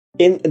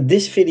In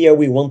this video,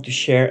 we want to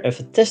share a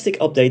fantastic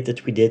update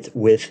that we did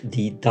with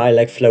the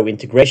Dialogflow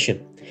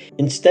integration.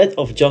 Instead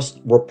of just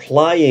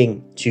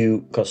replying to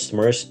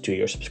customers, to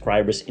your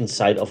subscribers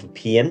inside of a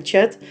PM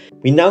chat,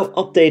 we now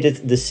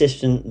updated the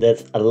system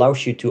that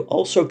allows you to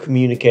also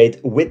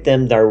communicate with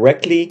them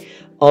directly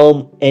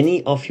on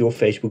any of your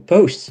Facebook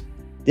posts.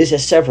 This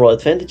has several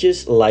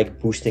advantages, like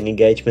boosting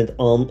engagement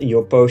on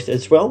your post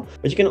as well,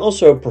 but you can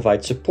also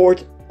provide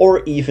support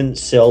or even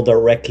sell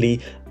directly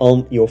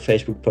on your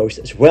Facebook post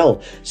as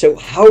well. So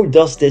how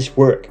does this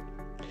work?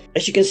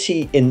 As you can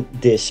see in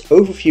this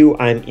overview,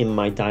 I'm in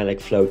my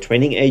Dialogflow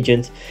training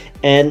agent,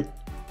 and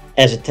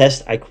as a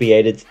test, I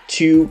created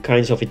two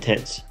kinds of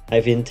intents. I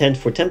have an intent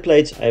for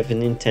templates, I have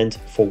an intent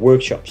for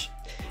workshops.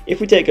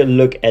 If we take a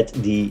look at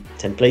the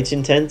templates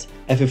intent,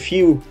 I have a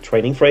few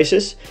training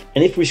phrases,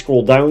 and if we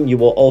scroll down, you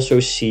will also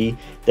see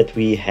that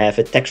we have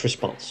a text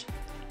response.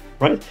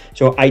 Right?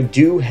 So I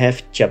do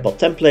have Chatbot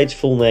Templates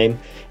full name,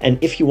 and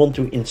if you want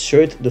to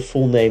insert the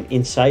full name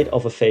inside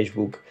of a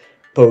Facebook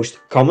post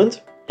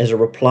comment as a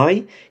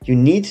reply, you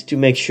need to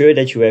make sure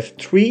that you have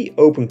 3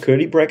 open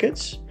curly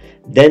brackets,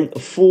 then a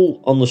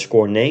full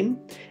underscore name,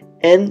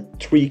 and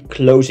 3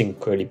 closing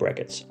curly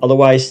brackets.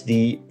 Otherwise,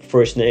 the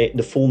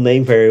full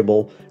name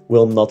variable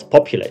will not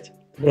populate.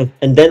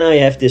 And then I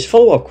have this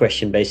follow-up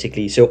question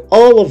basically. So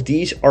all of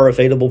these are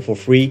available for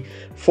free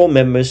for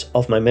members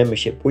of my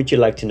membership. Would you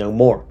like to know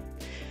more?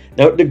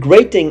 Now, the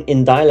great thing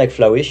in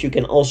Dialogflow is you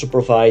can also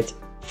provide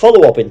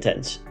follow-up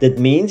intents. That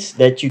means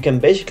that you can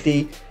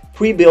basically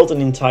pre-build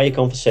an entire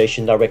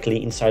conversation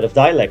directly inside of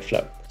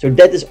Dialogflow. So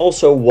that is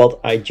also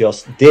what I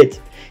just did.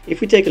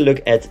 If we take a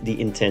look at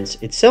the intents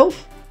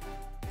itself,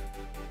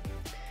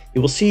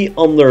 you will see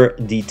under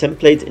the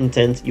template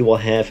intent, you will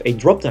have a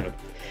drop-down.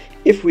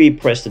 If we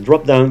press the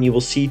drop-down, you will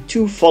see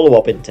 2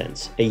 follow-up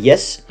intents, a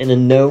yes and a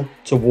no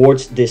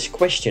towards this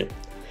question.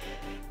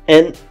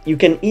 And you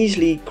can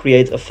easily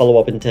create a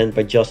follow-up intent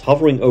by just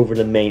hovering over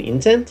the main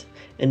intent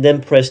and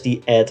then press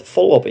the add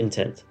follow-up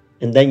intent.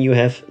 And then you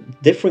have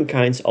different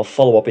kinds of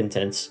follow-up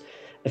intents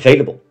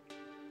available.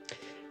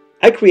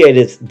 I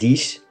created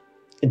these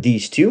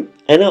two,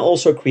 and I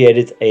also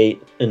created an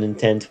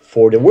intent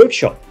for the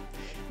workshop.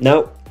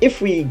 Now,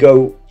 if we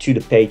go to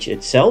the page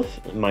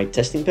itself, my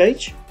testing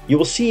page, you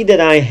will see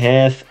that I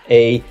have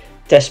a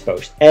test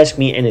post, ask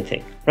me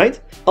anything, right?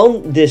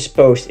 On this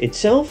post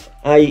itself,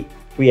 I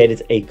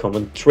created a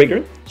comment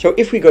trigger. So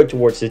if we go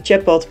towards the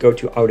chatbot, go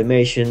to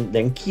automation,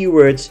 then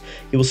keywords,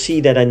 you will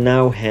see that I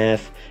now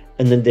have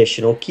an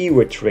additional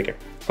keyword trigger,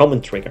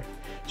 comment trigger.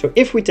 So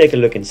if we take a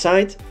look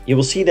inside, you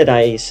will see that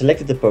I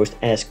selected the post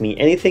ask me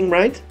anything,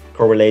 right?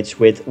 Correlates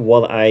with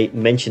what I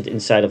mentioned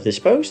inside of this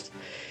post.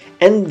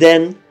 And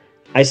then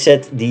I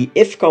set the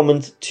if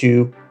comment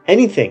to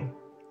anything.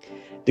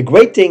 The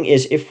great thing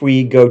is if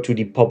we go to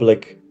the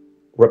public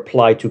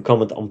reply to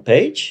comment on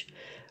page,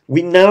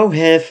 we now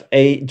have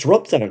a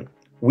drop-down.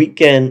 We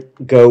can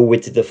go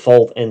with the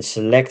default and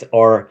select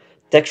our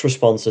text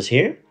responses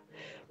here.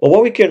 But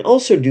what we can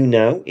also do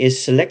now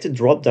is select the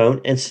drop-down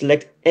and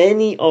select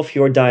any of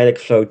your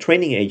Dialogflow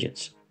training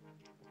agents.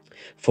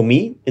 For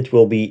me, it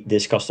will be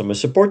this customer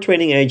support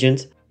training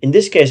agent. In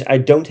this case, I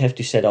don't have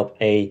to set up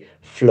a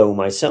flow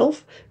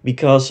myself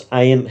because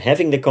I am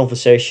having the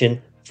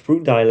conversation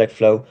through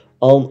Dialogflow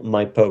on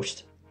my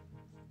post.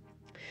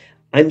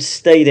 I'm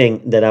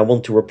stating that I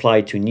want to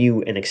reply to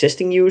new and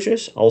existing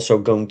users, also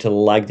going to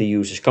like the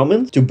user's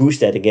comment to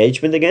boost that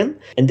engagement again.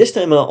 And this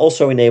time I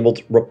also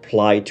enabled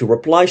reply to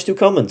replies to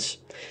comments.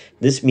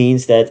 This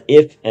means that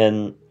if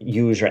an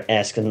user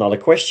asks another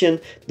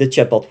question, the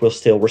chatbot will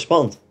still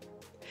respond.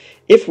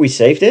 If we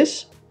save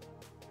this,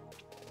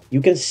 you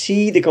can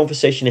see the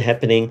conversation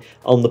happening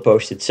on the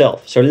post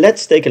itself. So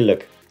let's take a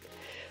look.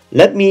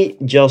 Let me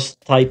just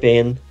type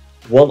in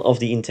one of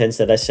the intents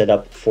that I set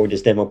up for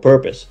this demo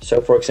purpose.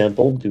 So for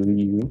example, do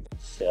you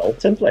sell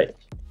templates?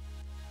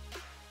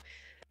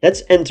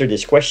 Let's enter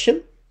this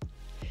question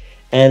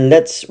and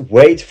let's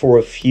wait for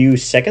a few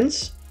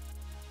seconds.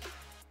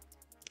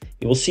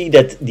 You will see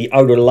that the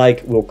outer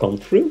like will come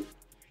through.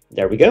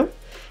 There we go.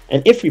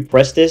 And if we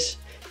press this,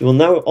 you will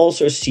now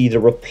also see the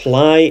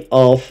reply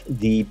of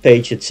the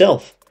page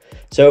itself.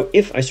 So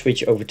if I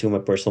switch over to my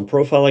personal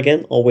profile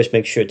again, always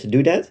make sure to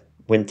do that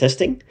when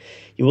testing,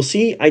 you will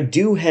see I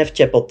do have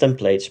Chatbot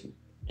Templates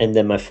and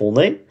then my full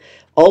name.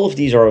 All of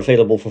these are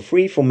available for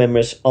free for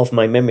members of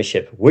my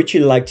membership. Would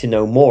you like to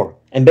know more?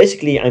 And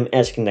basically I'm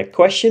asking that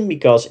question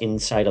because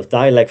inside of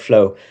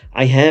Dialogflow,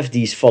 I have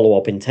these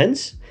follow-up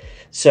intents.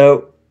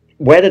 So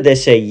whether they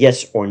say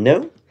yes or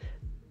no,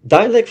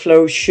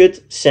 Dialogflow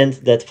should send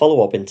that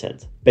follow-up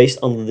intent based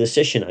on the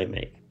decision I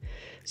make.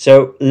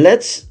 So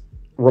let's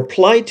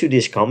reply to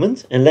this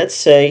comment and let's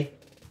say,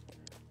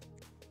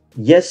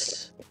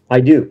 yes, I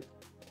do.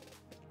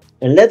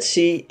 And let's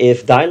see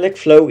if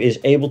Dialogflow is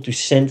able to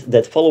send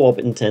that follow-up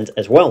intent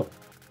as well.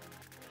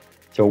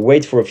 So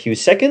wait for a few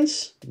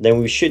seconds,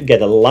 then we should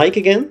get a like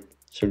again.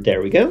 So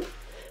there we go.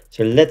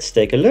 So let's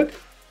take a look.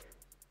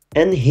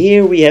 And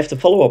here we have the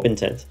follow-up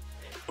intent.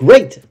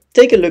 Great!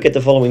 Take a look at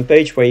the following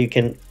page where you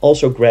can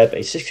also grab a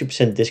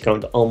 60%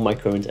 discount on my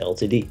current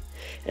LTD.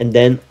 And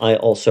then I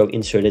also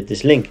inserted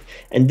this link.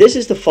 And this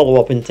is the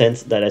follow-up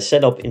intent that I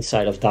set up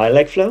inside of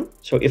Dialogflow.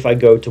 So if I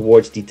go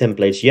towards the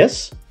templates,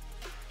 yes,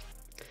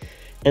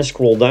 and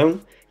scroll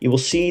down, you will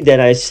see that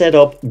I set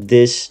up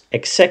this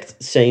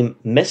exact same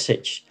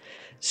message.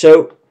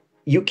 So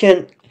you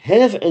can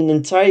have an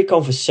entire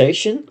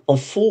conversation on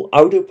full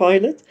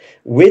autopilot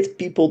with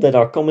people that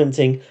are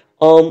commenting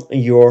on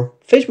your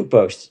Facebook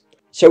posts.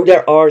 So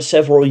there are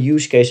several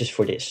use cases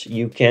for this.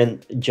 You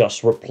can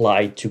just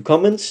reply to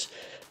comments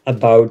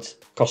about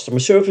customer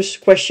service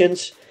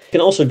questions. You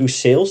can also do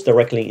sales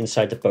directly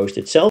inside the post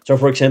itself. So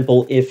for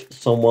example, if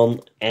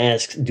someone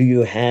asks, do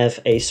you have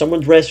a summer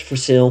dress for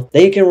sale?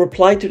 Then you can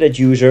reply to that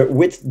user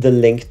with the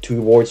link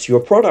towards your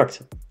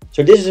product.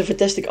 So this is a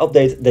fantastic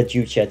update that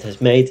UChat has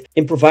made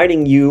in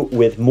providing you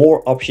with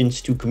more options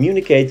to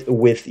communicate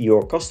with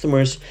your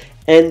customers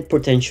and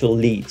potential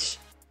leads.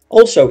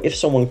 Also, if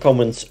someone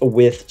comments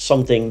with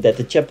something that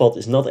the chatbot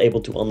is not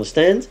able to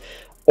understand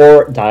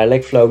or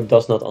Dialogflow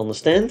does not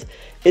understand,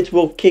 it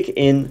will kick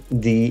in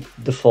the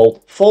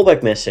default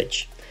fallback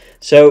message.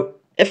 So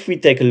if we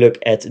take a look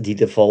at the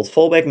default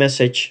fallback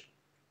message,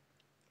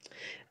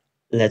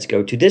 let's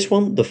go to this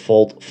one,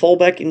 default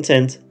fallback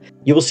intent.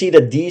 You will see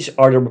that these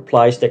are the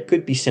replies that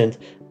could be sent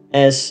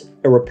as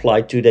a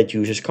reply to that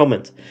user's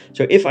comment.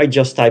 So if I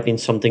just type in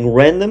something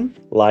random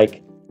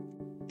like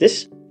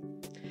this,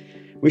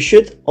 we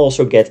should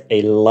also get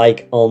a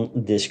like on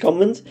this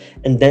comment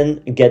and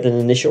then get an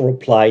initial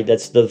reply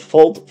that's the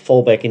default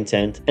fallback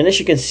intent. And as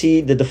you can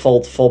see, the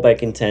default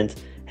fallback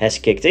intent has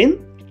kicked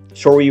in.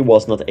 Sorry,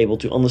 was not able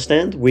to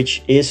understand,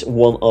 which is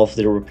one of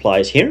the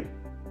replies here.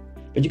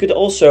 But you could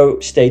also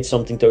state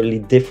something totally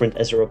different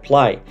as a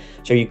reply.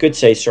 So you could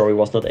say, sorry,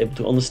 was not able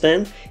to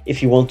understand.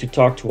 If you want to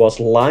talk to us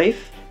live,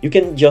 you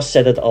can just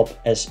set it up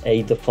as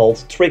a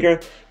default trigger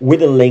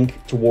with a link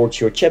towards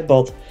your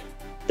chatbot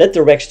that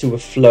directs to a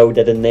flow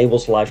that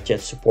enables live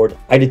chat support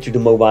either to the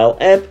mobile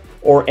app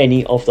or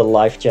any of the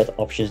live chat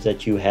options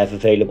that you have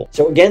available.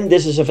 So again,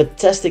 this is a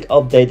fantastic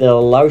update that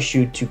allows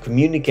you to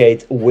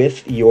communicate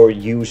with your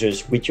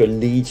users, with your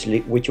leads,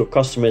 with your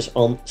customers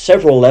on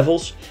several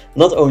levels,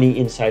 not only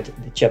inside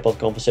the chatbot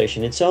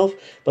conversation itself,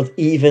 but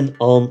even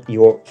on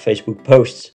your Facebook posts.